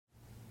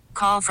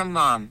call from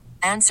mom.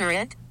 Answer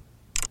it.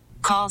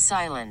 Call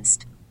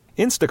silenced.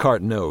 Instacart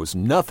knows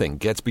nothing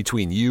gets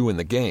between you and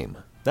the game.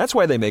 That's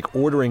why they make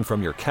ordering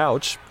from your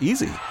couch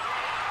easy.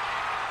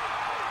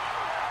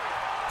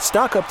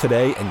 Stock up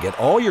today and get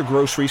all your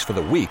groceries for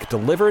the week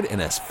delivered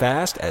in as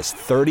fast as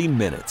 30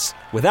 minutes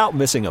without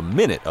missing a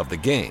minute of the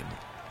game.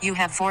 You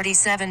have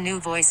 47 new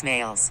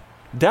voicemails.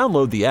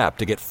 Download the app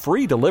to get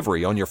free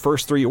delivery on your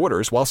first 3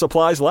 orders while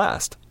supplies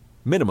last.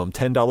 Minimum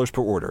 $10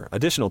 per order.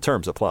 Additional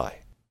terms apply.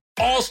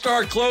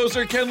 All-star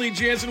closer Kenley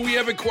Jansen, we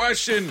have a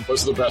question.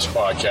 What's the best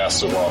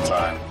podcast of all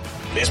time?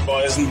 Baseball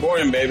isn't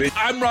boring, baby.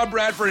 I'm Rob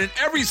Bradford, and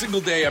every single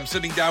day I'm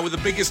sitting down with the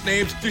biggest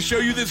names to show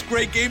you this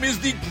great game is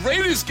the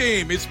greatest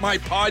game. It's my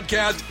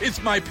podcast.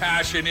 It's my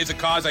passion. It's a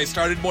cause I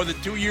started more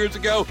than 2 years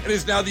ago and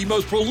is now the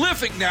most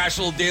prolific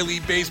national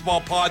daily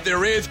baseball pod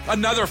there is.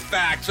 Another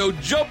fact, so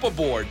jump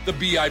aboard the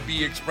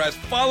BIB Express.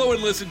 Follow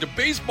and listen to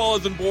Baseball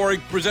Isn't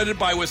Boring, presented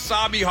by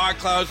Wasabi Hot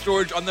Cloud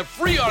Storage on the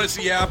free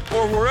Odyssey app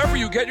or wherever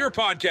you get your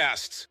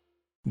podcasts.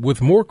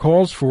 With more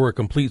calls for a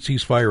complete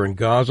ceasefire in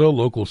Gaza,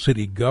 local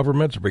city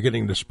governments are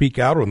beginning to speak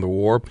out on the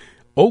war.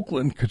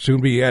 Oakland could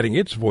soon be adding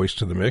its voice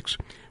to the mix.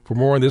 For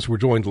more on this, we're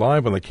joined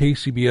live on the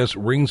KCBS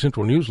Ring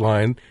Central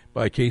Newsline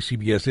by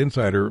KCBS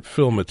insider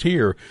Phil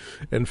Mateer.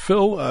 And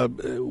Phil,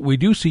 we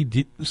do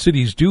see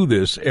cities do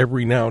this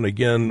every now and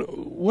again.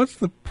 What's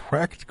the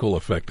practical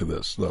effect of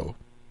this, though?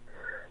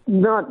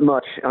 Not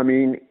much. I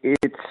mean,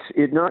 it's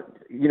not,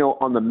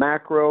 on the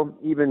macro,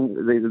 even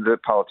the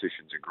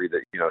politicians agree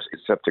that,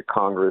 it's up to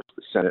Congress,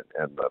 the Senate,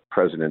 and the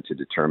president to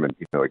determine,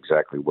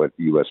 exactly what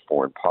U.S.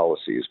 foreign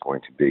policy is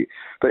going to be.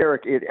 But,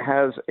 Eric, it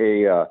has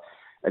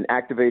an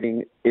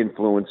activating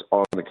influence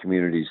on the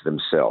communities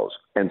themselves.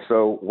 And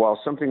so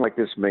while something like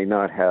this may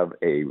not have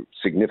a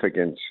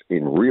significance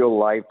in real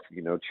life,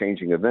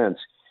 changing events,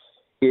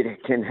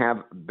 it can have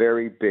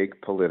very big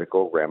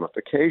political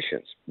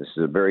ramifications. This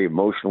is a very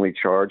emotionally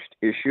charged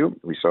issue.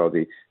 We saw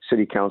the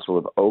City Council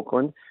of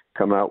Oakland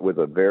come out with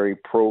a very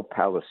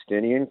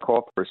pro-Palestinian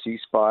call for a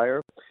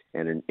ceasefire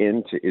and an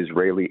end to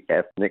Israeli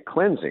ethnic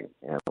cleansing.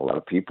 And a lot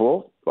of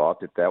people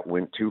thought that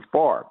went too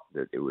far,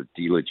 that it would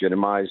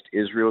delegitimize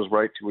Israel's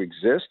right to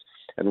exist,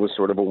 and was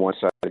sort of a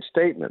one-sided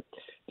statement.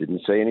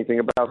 Didn't say anything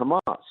about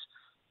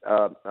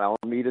Hamas.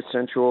 Alameda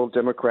Central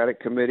Democratic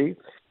Committee,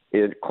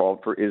 it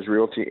called for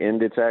Israel to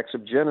end its acts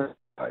of genocide.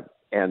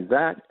 And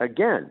that,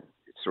 again,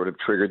 sort of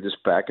triggered this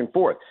back and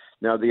forth.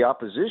 Now, the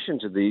opposition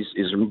to these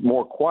is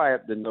more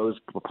quiet than those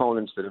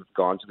proponents that have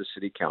gone to the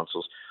city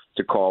councils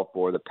to call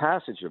for the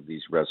passage of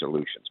these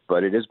resolutions.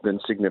 But it has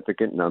been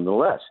significant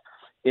nonetheless.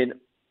 In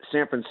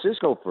San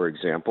Francisco, for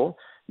example,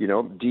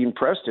 Dean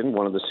Preston,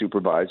 one of the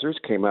supervisors,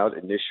 came out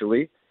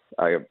initially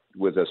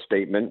with a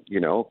statement,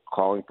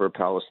 calling for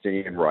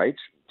Palestinian rights,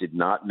 did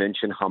not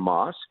mention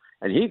Hamas.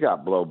 And he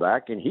got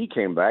blowback, and he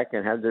came back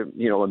and had to,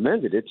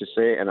 amended it to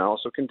say, and I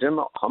also condemn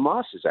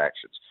Hamas's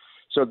actions.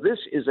 So this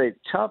is a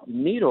tough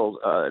needle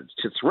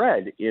to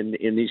thread in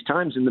these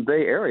times in the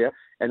Bay Area,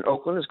 and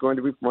Oakland is going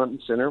to be front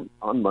and center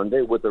on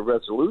Monday with a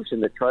resolution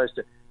that tries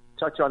to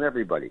touch on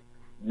everybody.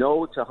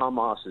 No to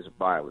Hamas's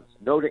violence.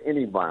 No to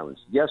any violence.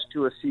 Yes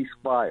to a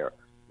ceasefire.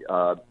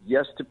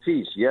 Yes to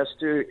peace. Yes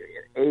to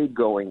aid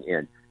going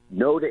in.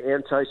 No to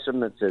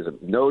anti-Semitism.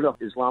 No to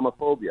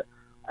Islamophobia.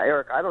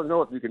 Eric, I don't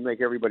know if you can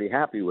make everybody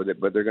happy with it,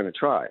 but they're going to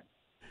try.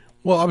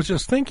 Well, I was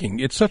just thinking,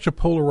 it's such a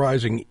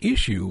polarizing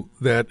issue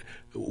that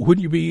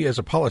wouldn't you be, as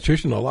a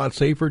politician, a lot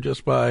safer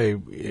just by,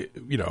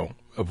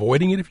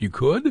 avoiding it if you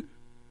could?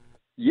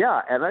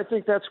 Yeah, and I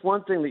think that's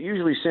one thing that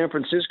usually San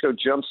Francisco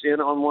jumps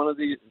in on one of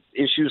these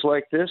issues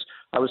like this.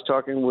 I was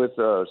talking with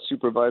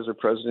Supervisor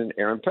President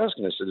Aaron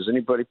Peskin. I said, is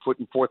anybody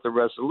putting forth a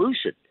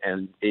resolution?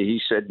 And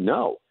he said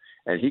no.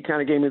 And he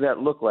kind of gave me that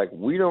look like,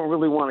 we don't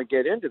really want to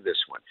get into this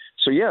one.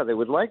 So, yeah, they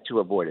would like to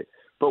avoid it.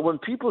 But when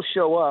people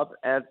show up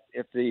at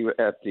the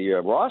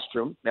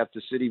rostrum, at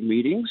the city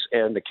meetings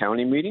and the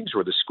county meetings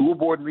or the school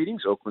board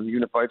meetings, Oakland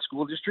Unified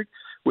School District,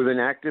 with an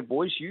active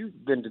voice,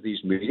 you've been to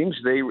these meetings,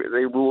 they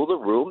rule the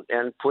room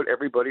and put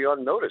everybody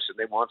on notice, and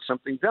they want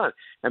something done.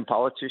 And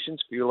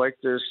politicians feel like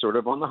they're sort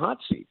of on the hot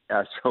seat.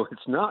 So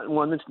it's not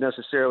one that's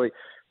necessarily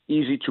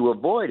easy to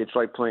avoid. It's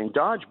like playing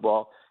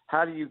dodgeball.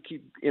 How do you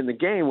keep in the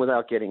game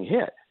without getting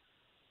hit?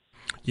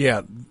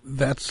 Yeah,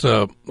 that's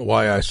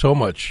why I so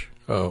much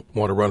want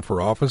to run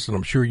for office, and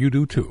I'm sure you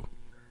do too.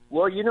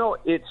 Well,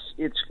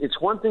 it's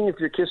one thing if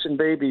you're kissing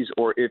babies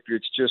or if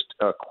it's just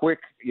a quick,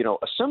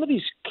 some of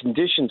these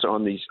conditions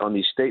on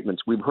these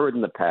statements we've heard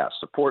in the past.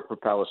 Support for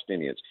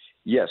Palestinians,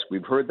 yes,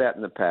 we've heard that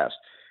in the past.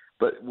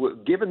 But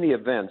given the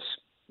events,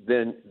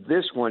 then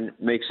this one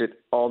makes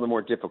it all the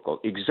more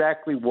difficult.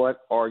 Exactly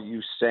what are you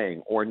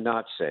saying or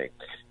not saying?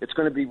 It's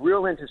going to be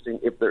real interesting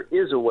if there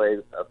is a way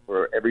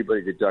for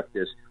everybody to duck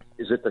this,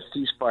 is that the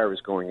ceasefire is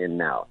going in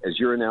now, as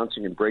you're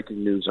announcing in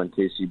breaking news on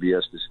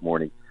KCBS this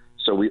morning.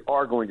 So we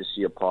are going to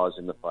see a pause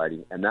in the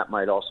fighting, and that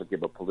might also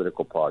give a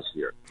political pause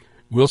here.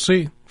 We'll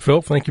see.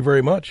 Phil, thank you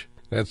very much.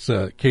 That's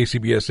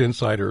KCBS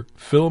insider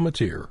Phil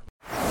Mateer.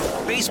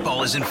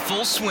 Baseball is in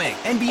full swing.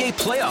 NBA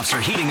playoffs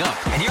are heating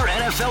up, and your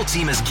NFL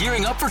team is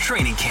gearing up for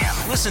training camp.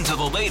 Listen to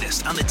the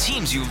latest on the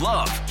teams you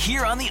love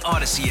here on the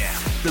Odyssey app.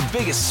 The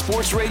biggest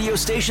sports radio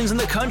stations in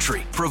the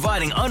country,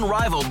 providing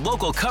unrivaled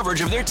local coverage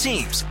of their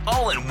teams,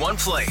 all in one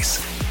place.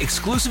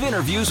 Exclusive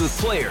interviews with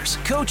players,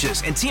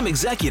 coaches, and team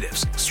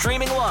executives,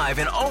 streaming live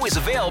and always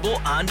available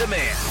on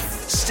demand.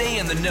 Stay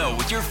in the know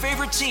with your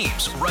favorite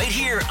teams right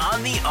here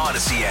on the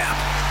Odyssey app.